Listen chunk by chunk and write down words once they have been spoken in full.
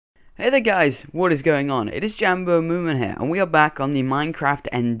Hey there guys, what is going on? It is Jambo Moomin here, and we are back on the Minecraft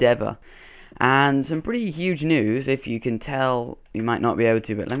Endeavour. And some pretty huge news, if you can tell, you might not be able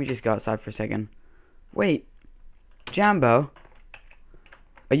to, but let me just go outside for a second. Wait, Jambo?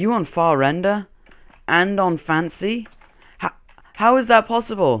 Are you on far render? And on fancy? How is that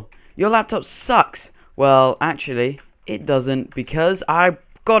possible? Your laptop sucks. Well, actually, it doesn't, because I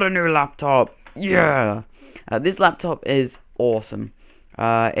got a new laptop. Yeah! This laptop is awesome.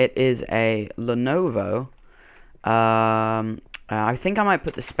 It is a Lenovo. I think I might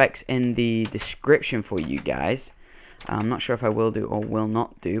put the specs in the description for you guys. I'm not sure if I will do or will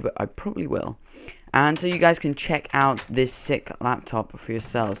not do, but I probably will. And so you guys can check out this sick laptop for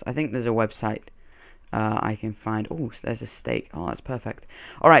yourselves. I think there's a website I can find. Oh, there's a steak. Oh, that's perfect.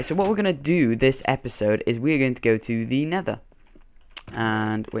 Alright, so what we're going to do this episode is we're going to go to the Nether.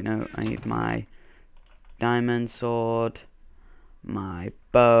 And, wait, no, I need my diamond sword, my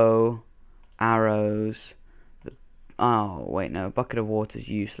bow, arrows. Oh, wait, no, bucket of water is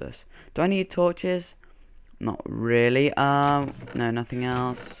useless. Do I need torches? Not really. No, nothing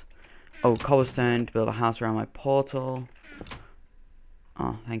else. Oh, cobblestone to build a house around my portal.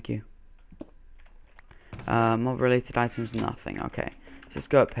 Oh, thank you. Mob-related items, nothing. Okay, let's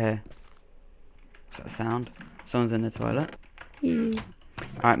go up here. What's that sound? Someone's in the toilet.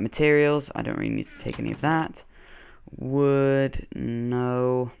 Alright, materials. I don't really need to take any of that. Wood,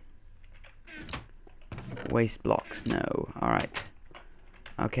 no. Waste blocks, no. Alright.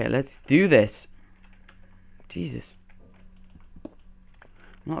 Okay, let's do this. Jesus. I'm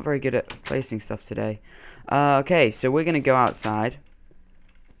not very good at placing stuff today. Okay, so we're going to go outside.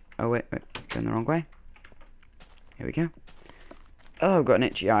 Oh, wait, going the wrong way. Here we go. Oh, I've got an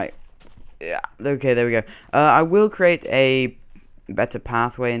itchy eye. Yeah, okay, there we go. I will create a better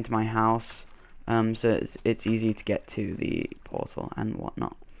pathway into my house. So it's easy to get to the portal and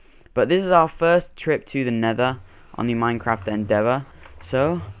whatnot. But this is our first trip to the Nether on the Minecraft Endeavour.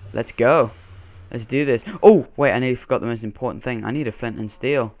 So, let's go. Let's do this. Oh, wait, I nearly forgot the most important thing. I need a flint and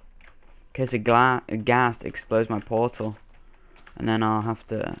steel. In case a ghast explodes my portal. And then I'll have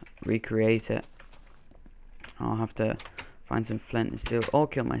to recreate it. I'll have to find some flint and steel or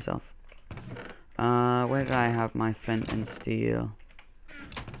kill myself. Where did I have my flint and steel?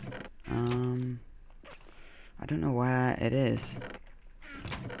 I don't know where it is.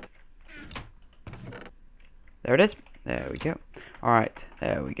 There it is. There we go. Alright,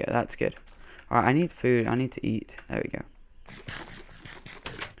 there we go. That's good. Alright, I need food. I need to eat. There we go.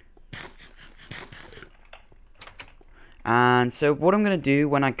 And so what I'm going to do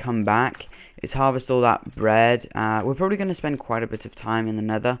when I come back is harvest all that bread. We're probably going to spend quite a bit of time in the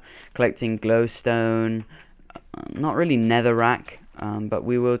Nether collecting glowstone. Not really netherrack, but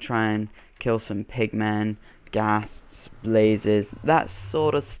we will try and kill some pigmen, ghasts, blazes, that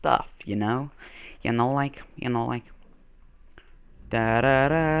sort of stuff, you know? You know, like. Da da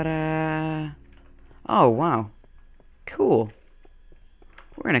da da. Oh, wow. Cool.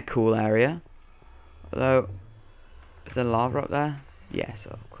 We're in a cool area. Although, is there lava up there? Yes,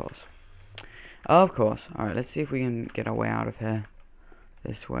 of course. Of course. Alright, let's see if we can get our way out of here.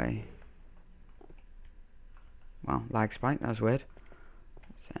 This way. Wow, lag spike, that was weird.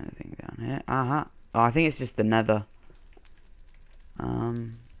 Is there anything down here? Aha. Oh, I think it's just the Nether.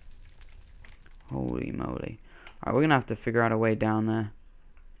 Holy moly. Alright, we're gonna have to figure out a way down there.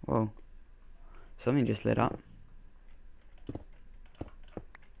 Whoa. Something just lit up.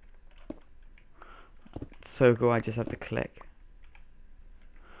 It's so cool, I just have to click.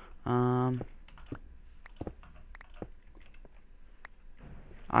 I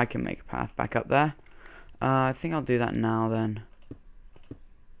can make a path back up there. I think I'll do that now then.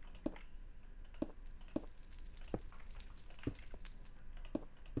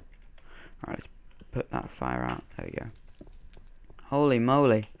 Alright, let's put that fire out. There we go. Holy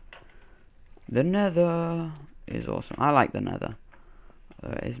moly. The Nether is awesome. I like the Nether.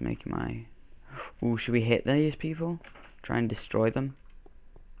 Although it is making my... Ooh, should we hit these people? Try and destroy them?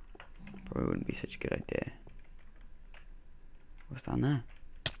 Probably wouldn't be such a good idea. What's down there?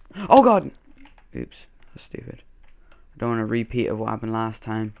 Oh god! Oops, that's stupid. I don't want a repeat of what happened last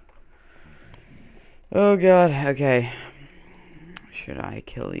time. Oh god, okay. Should I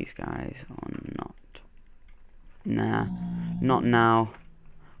kill these guys or not? Nah, not now.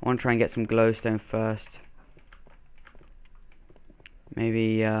 I want to try and get some glowstone first.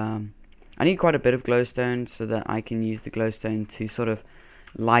 Maybe, I need quite a bit of glowstone so that I can use the glowstone to sort of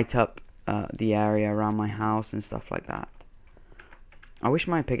light up the area around my house and stuff like that. I wish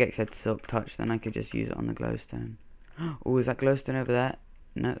my pickaxe had silk touch, then I could just use it on the glowstone. Oh, is that glowstone over there?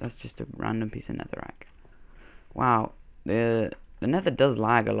 No, that's just a random piece of netherrack. Wow, The nether does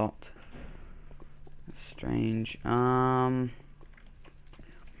lag a lot. That's strange.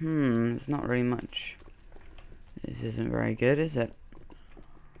 It's not really much. This isn't very good, is it?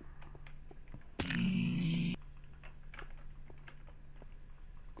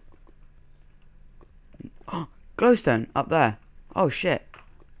 Oh, glowstone up there. Oh shit.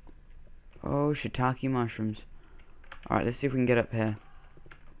 Oh, shiitake mushrooms. Alright, let's see if we can get up here.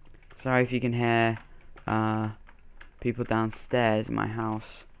 Sorry if you can hear people downstairs in my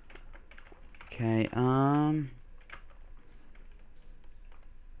house. Okay, is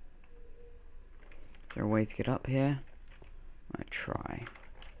there a way to get up here? I'll try.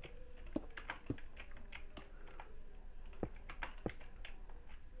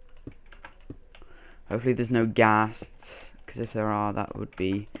 Hopefully there's no ghasts, because if there are, that would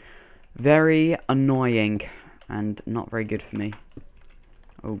be very annoying and not very good for me.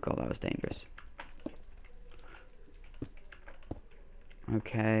 Oh god, that was dangerous.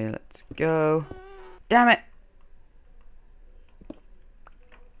 Okay, let's go. Damn it!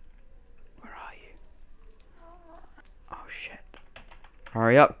 Where are you? Oh shit.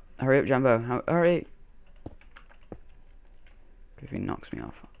 Hurry up, Jumbo. Hurry! If he knocks me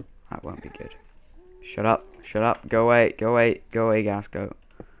off, that won't be good. Shut up, go away, Gasco.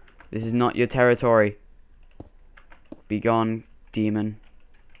 This is not your territory. Be gone, demon.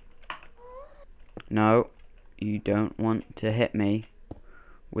 No, you don't want to hit me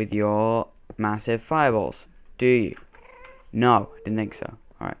with your massive fireballs, do you? No, I didn't think so.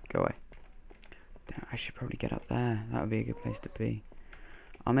 Alright, go away. Damn, I should probably get up there. That would be a good place to be.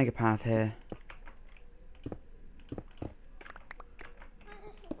 I'll make a path here.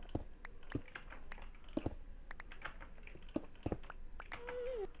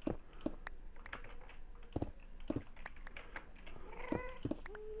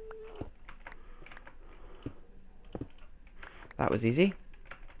 That was easy.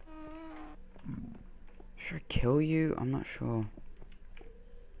 Should I kill you? I'm not sure.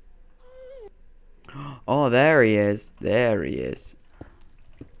 Oh, there he is. There he is.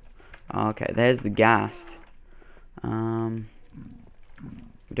 Okay, there's the ghast. We don't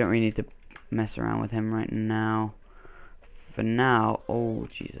really need to mess around with him right now. For now, oh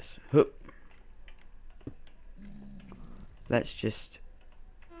Jesus. Hup. Let's just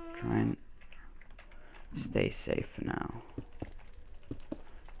try and stay safe for now.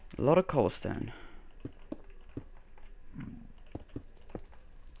 A lot of cobblestone.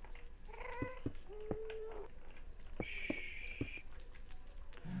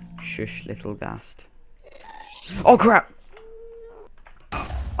 Shush, little ghast. Oh crap!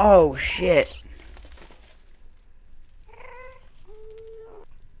 Oh shit!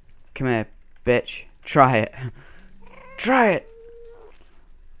 Come here, bitch. Try it. Try it!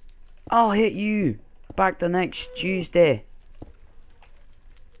 I'll hit you back the next Tuesday.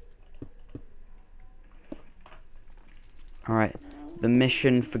 Alright, the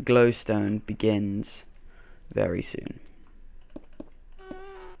mission for glowstone begins very soon.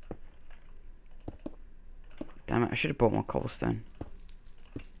 Damn it, I should have bought more cobblestone.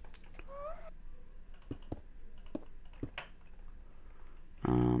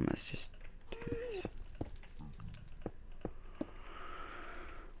 Let's just do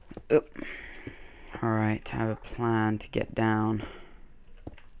this. Alright, I have a plan to get down.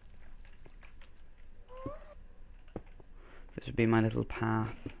 This would be my little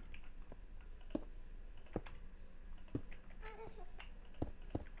path.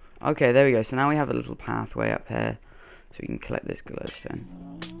 Okay, there we go. So now we have a little pathway up here, so we can collect this glowstone.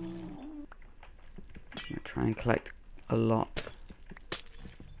 I'm gonna try and collect a lot.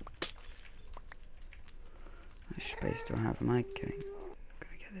 How much space do I have? Am I getting?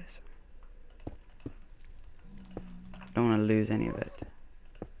 Gonna get this. I don't want to lose any of it.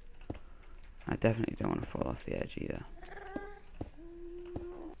 I definitely don't want to fall off the edge either.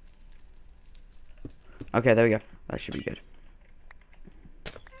 Okay, there we go. That should be good.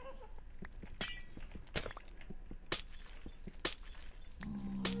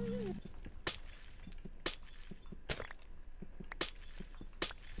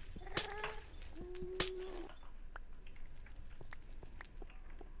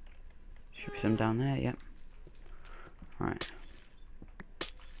 Should be some down there, yep. Alright.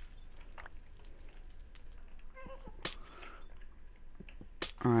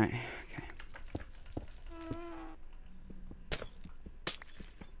 Alright.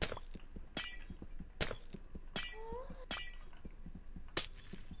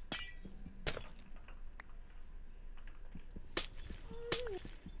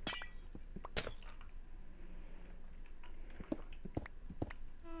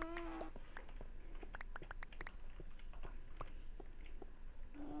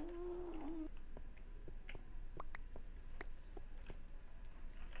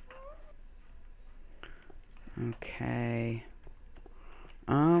 Okay.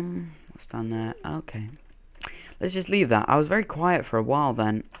 What's down there? Okay. Let's just leave that. I was very quiet for a while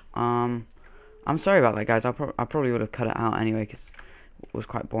then. I'm sorry about that, guys. I probably would have cut it out anyway because it was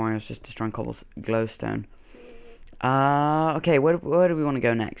quite boring. I was just destroying glowstone. Okay, where do we want to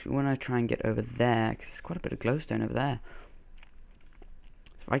go next? We want to try and get over there because there's quite a bit of glowstone over there.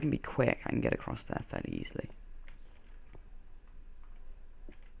 So if I can be quick, I can get across there fairly easily.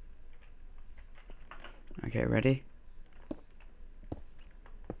 Okay, ready?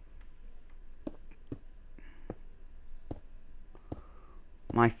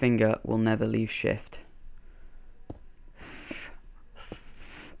 My finger will never leave shift.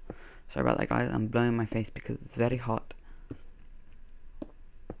 Sorry about that, guys. I'm blowing my face because it's very hot.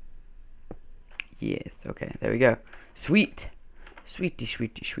 Yes, okay, there we go. Sweet. Sweetie,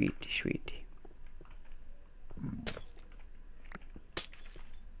 sweetie, sweetie, sweetie.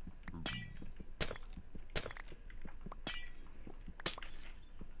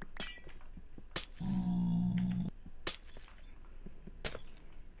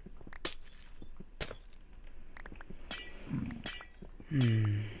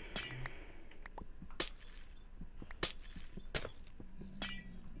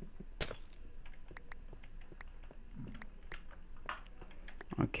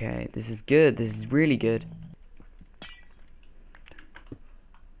 Okay, this is good. This is really good.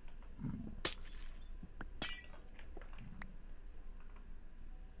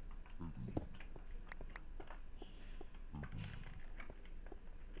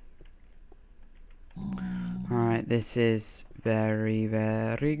 Alright, this is very,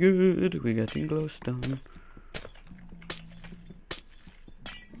 very good. We're getting glowstone.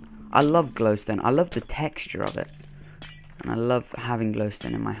 I love glowstone. I love the texture of it. And I love having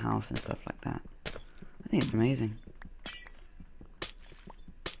glowstone in my house and stuff like that. I think it's amazing.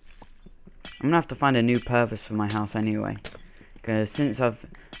 I'm gonna have to find a new purpose for my house anyway. Because since I've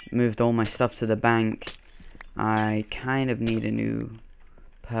moved all my stuff to the bank, I kind of need a new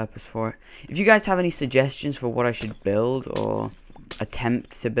purpose for it. If you guys have any suggestions for what I should build or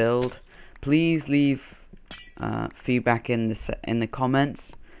attempt to build, please leave feedback in the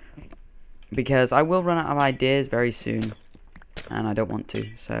comments. Because I will run out of ideas very soon. And I don't want to,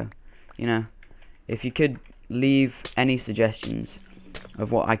 so, you know, if you could leave any suggestions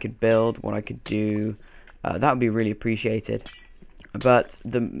of what I could build, what I could do, that would be really appreciated. But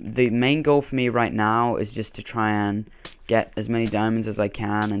the main goal for me right now is just to try and get as many diamonds as I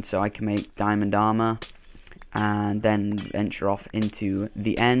can, and so I can make diamond armor, and then venture off into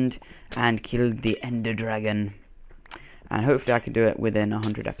the end and kill the Ender Dragon. And hopefully I can do it within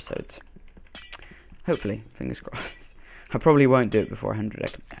 100 episodes. Hopefully, fingers crossed. I probably won't do it before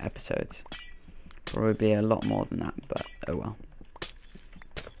 100 episodes. Probably be a lot more than that, but oh well.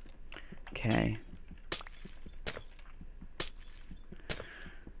 Okay.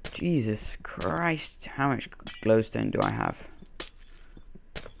 Jesus Christ, how much glowstone do I have?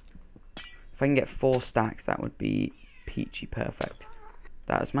 If I can get 4 stacks, that would be peachy perfect.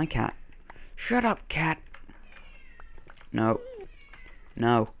 That was my cat. Shut up, cat. No.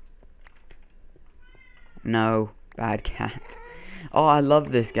 No. No. Bad cat. Oh, I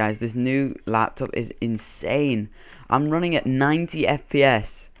love this, guys. This new laptop is insane. I'm running at 90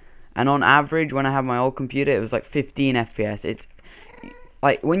 FPS. And on average, when I have my old computer, it was like 15 FPS. It's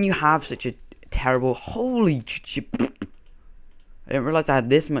like, when you have such a terrible... Holy... I didn't realize I had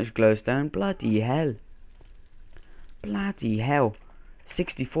this much glowstone. Bloody hell. Bloody hell.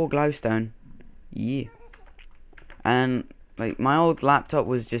 64 glowstone. Yeah. And, like, my old laptop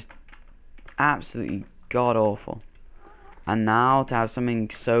was just absolutely god-awful. And now to have something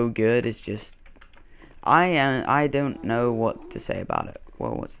so good is just... I don't know what to say about it.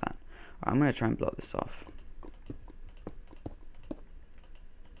 Well, what's that? I'm going to try and block this off.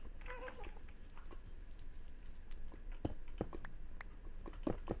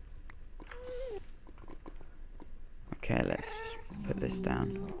 Okay, let's just put this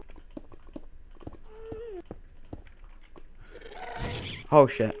down. Oh,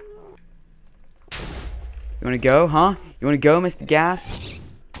 shit. You wanna go, huh? You wanna go, Mr. Gas?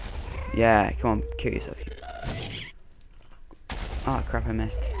 Yeah, come on, kill yourself. Oh, crap, I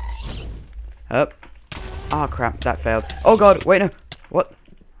missed. Up. Oh, crap, that failed. Oh, God, wait, no. What?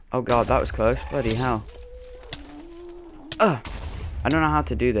 Oh, God, that was close. Bloody hell. Ugh. I don't know how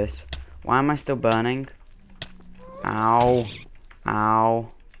to do this. Why am I still burning? Ow.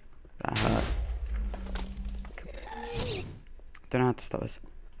 Ow. That hurt. Don't know how to stop this.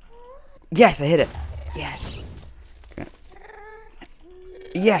 Yes, I hit it. Yes. Okay.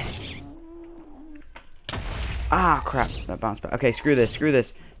 Yes. Ah, crap. That bounced back. Okay, screw this. Screw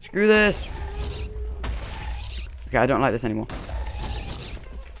this. Screw this. Okay, I don't like this anymore.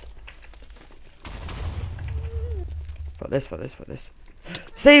 Fuck this, fuck this, fuck this.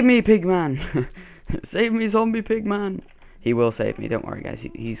 Save me, pigman! Save me, zombie pigman! He will save me, don't worry guys,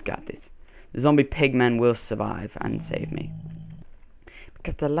 he's got this. The zombie pigmen will survive and save me.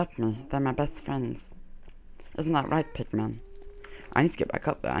 Because they love me, they're my best friends. Isn't that right, pigman? I need to get back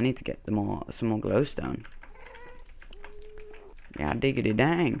up there, I need to get some more glowstone. Yeah, diggity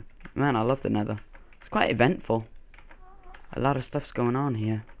dang. Man, I love the nether. It's quite eventful. A lot of stuff's going on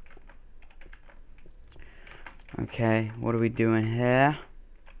here. Okay, what are we doing here?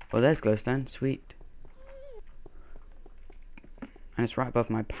 Oh, there's glowstone, sweet. And it's right above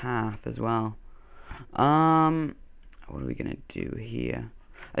my path as well. What are we gonna do here?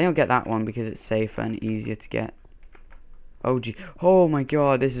 I think I'll get that one because it's safer and easier to get. Oh gee, oh my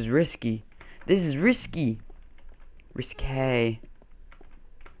god, this is risky. This is risky. Risque.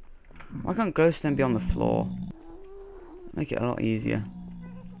 Why can't glowstone be on the floor? Make it a lot easier.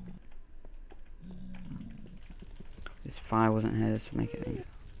 This fire wasn't here to make it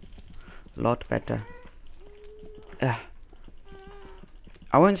a lot better. Ugh.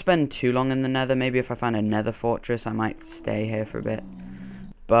 I won't spend too long in the nether. Maybe if I find a nether fortress, I might stay here for a bit.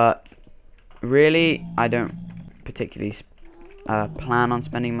 But really, I don't particularly plan on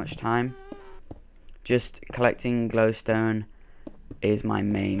spending much time. Just collecting glowstone is my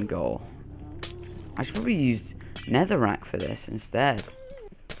main goal. I should probably use netherrack for this instead,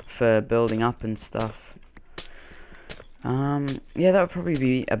 for building up and stuff. Yeah, that would probably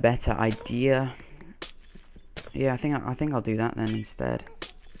be a better idea. Yeah, I think I'll do that then instead.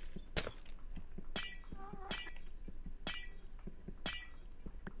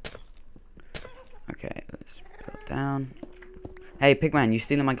 Okay, let's build down. Hey, pigman, you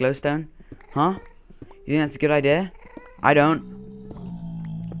stealing my glowstone? Huh? You think that's a good idea? I don't.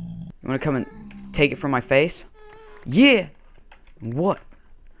 You wanna come and take it from my face? Yeah! What?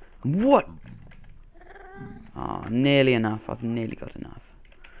 What? Oh, nearly enough. I've nearly got enough.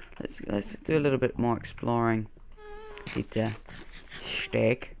 Let's do a little bit more exploring. Eat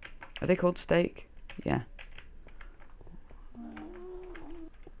steak. Are they called steak? Yeah.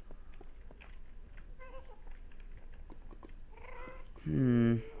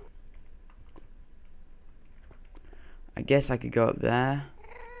 I guess I could go up there.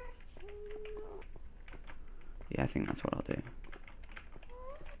 Yeah, I think that's what I'll do.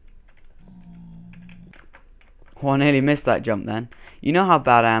 Oh, I nearly missed that jump then. You know how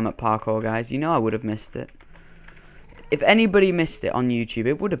bad I am at parkour, guys. You know I would have missed it. If anybody missed it on YouTube,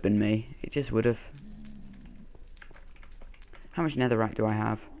 it would have been me. It just would have. How much netherrack do I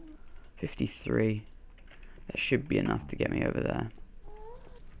have? 53. That should be enough to get me over there.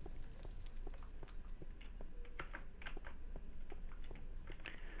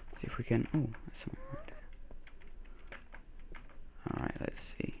 See if we can. Oh, there's something right there. Alright, let's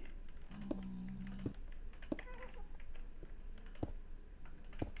see.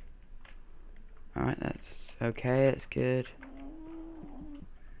 Alright, that's okay, that's good.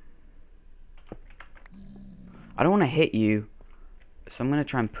 I don't want to hit you, so I'm going to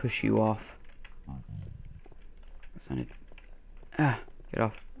try and push you off. Get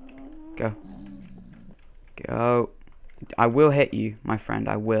off. Go. Go. I will hit you, my friend,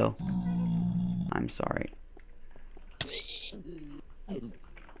 I will. I'm sorry.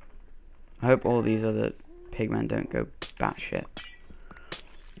 I hope all these other pigmen don't go batshit.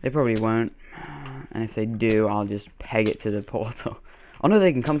 They probably won't. And if they do, I'll just peg it to the portal. Oh no,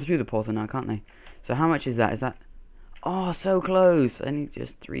 they can come through the portal now, can't they? So how much is that? Is that... Oh, so close. I need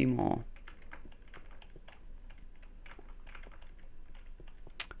just 3 more.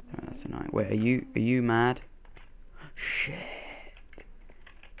 Oh, that's annoying. Wait, are you mad? Shit.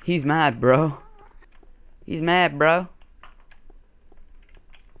 He's mad, bro. He's mad, bro.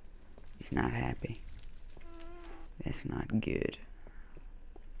 He's not happy. That's not good.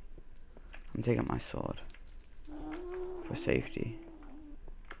 I'm taking my sword for safety.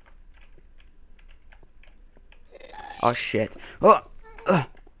 Oh shit! Oh,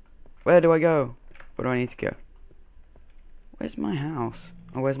 where do I go? Where do I need to go? Where's my house?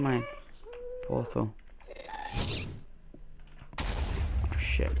 Oh, where's my portal? Oh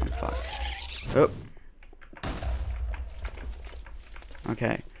shit! I'm fucked. Oh.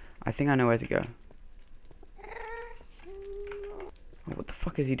 Okay, I think I know where to go. Oh, what the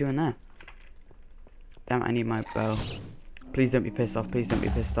fuck is he doing there? Damn it, I need my bow. Please don't be pissed off. Please don't be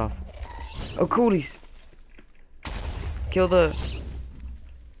pissed off. Oh, cool. He's... Kill the...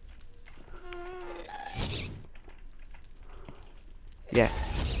 Yeah.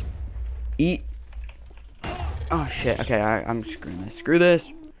 Eat. Oh, shit. Okay, I'm screwing this. Screw this.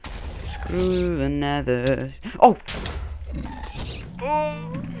 Screw the nether. Oh!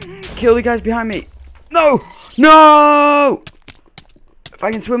 Oh! Kill the guys behind me. No! No! If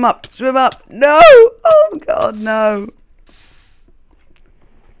I can swim up. Swim up. No! Oh, God, no.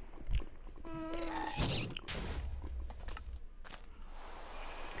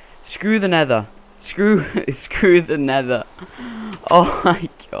 Screw the nether. Screw the nether. Oh, my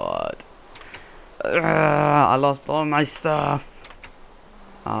God. I lost all my stuff.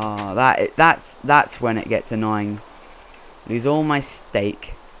 Oh, that's when it gets annoying. Lose all my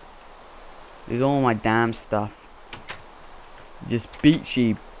steak. Lose all my damn stuff. Just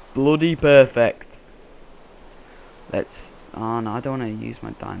beachy, bloody perfect. Let's. Oh no, I don't want to use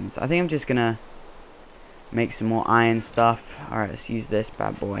my diamonds. I think I'm just gonna make some more iron stuff. All right, let's use this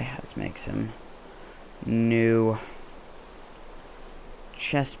bad boy. Let's make some new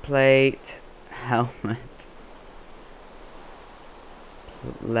chest plate, helmet,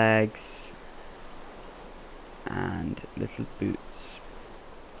 legs, and little boots.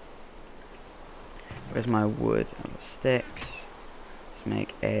 Where's my wood? I've got sticks. Let's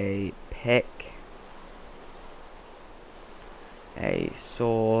make a pick, a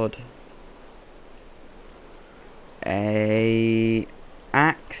sword, an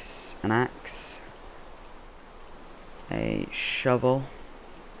axe, a shovel.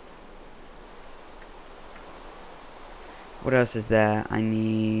 What else is there? I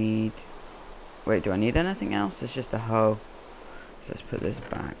need... Wait, do I need anything else? It's just a hoe. So let's put this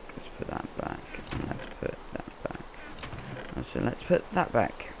back. Let's put that back. And let's put that back. So let's put that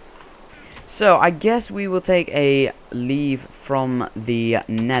back. So I guess we will take a leave from the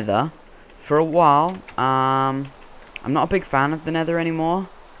nether for a while. I'm not a big fan of the nether anymore.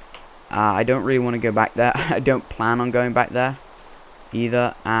 I don't really want to go back there. I don't plan on going back there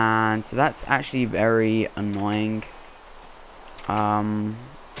either. And so that's actually very annoying.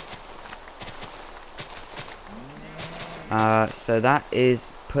 So that is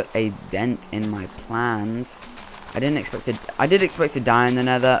put a dent in my plans. I did expect to die in the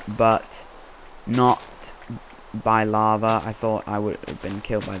nether, but not by lava. I thought I would have been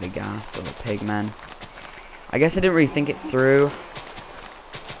killed by the gas or the pigmen. I guess I didn't really think it through.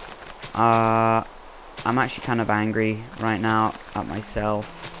 I'm actually kind of angry right now at myself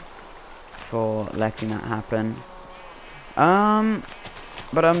for letting that happen.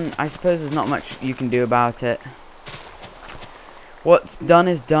 But I suppose there's not much you can do about it. What's done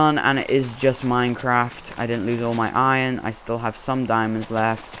is done, and it is just Minecraft. I didn't lose all my iron. I still have some diamonds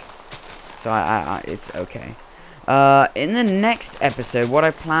left, so it's okay. In the next episode, what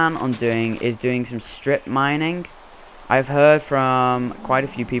I plan on doing is doing some strip mining. I've heard from quite a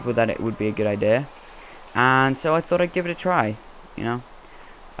few people that it would be a good idea, and so I thought I'd give it a try. You know,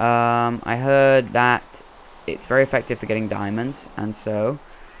 I heard that it's very effective for getting diamonds, and so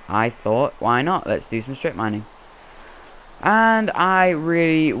I thought, why not? Let's do some strip mining. And I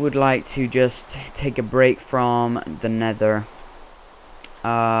really would like to just take a break from the nether.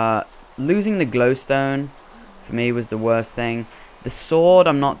 Losing the glowstone for me was the worst thing. The sword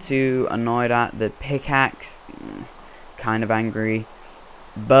I'm not too annoyed at. The pickaxe, kind of angry.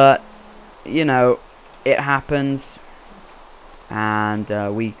 But, you know, it happens. And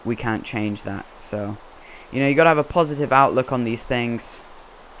we can't change that. So, you know, you got to have a positive outlook on these things.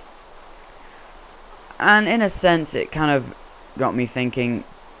 And in a sense, it kind of got me thinking,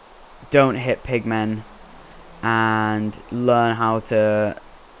 don't hit pigmen and learn how to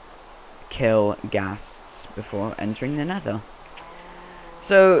kill ghasts before entering the nether.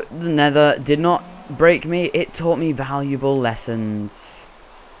 So, the nether did not break me. It taught me valuable lessons.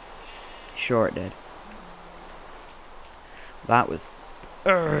 Sure it did. That was...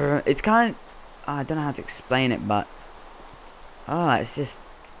 it's kind of... I don't know how to explain it, but... it's just,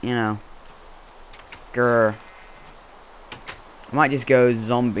 you know... Grr. I might just go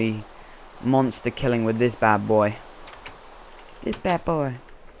zombie monster killing with this bad boy. This bad boy.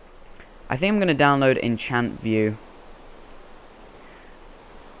 I think I'm going to download Enchant View.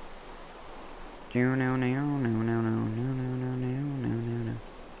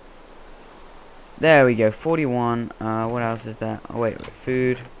 There we go, 41. What else is that? Oh wait,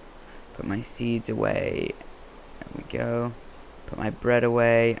 food. Put my seeds away. There we go. Put my bread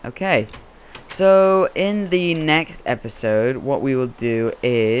away. Okay. So, in the next episode, what we will do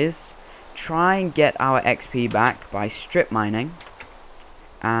is try and get our XP back by strip mining.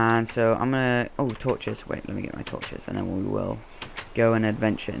 And so, I'm gonna... Oh, torches. Wait, let me get my torches. And then we will go and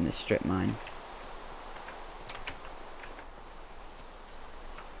adventure in the strip mine.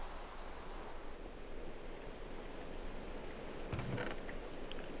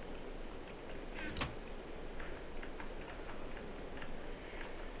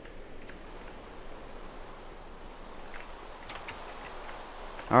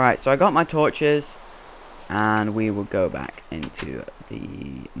 Alright, so I got my torches, and we will go back into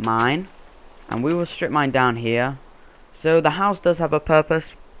the mine, and we will strip mine down here. So the house does have a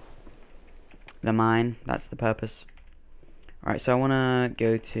purpose. The mine, that's the purpose. Alright, so I want to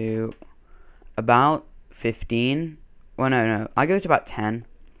go to about 15. Well, no, I go to about 10.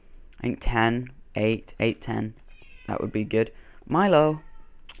 I think 10, 8, 8, 10. That would be good. Milo,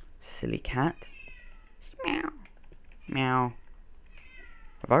 silly cat. Meow. Meow.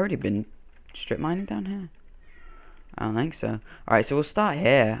 I've already been strip mining down here. I don't think so. Alright, so we'll start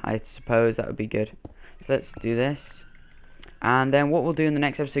here. I suppose that would be good. So let's do this. And then what we'll do in the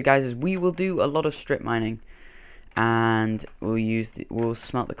next episode, guys, is we will do a lot of strip mining. And we'll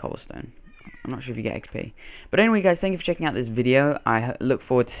smelt the cobblestone. I'm not sure if you get XP. But anyway, guys, thank you for checking out this video. I look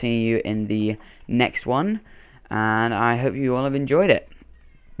forward to seeing you in the next one. And I hope you all have enjoyed it.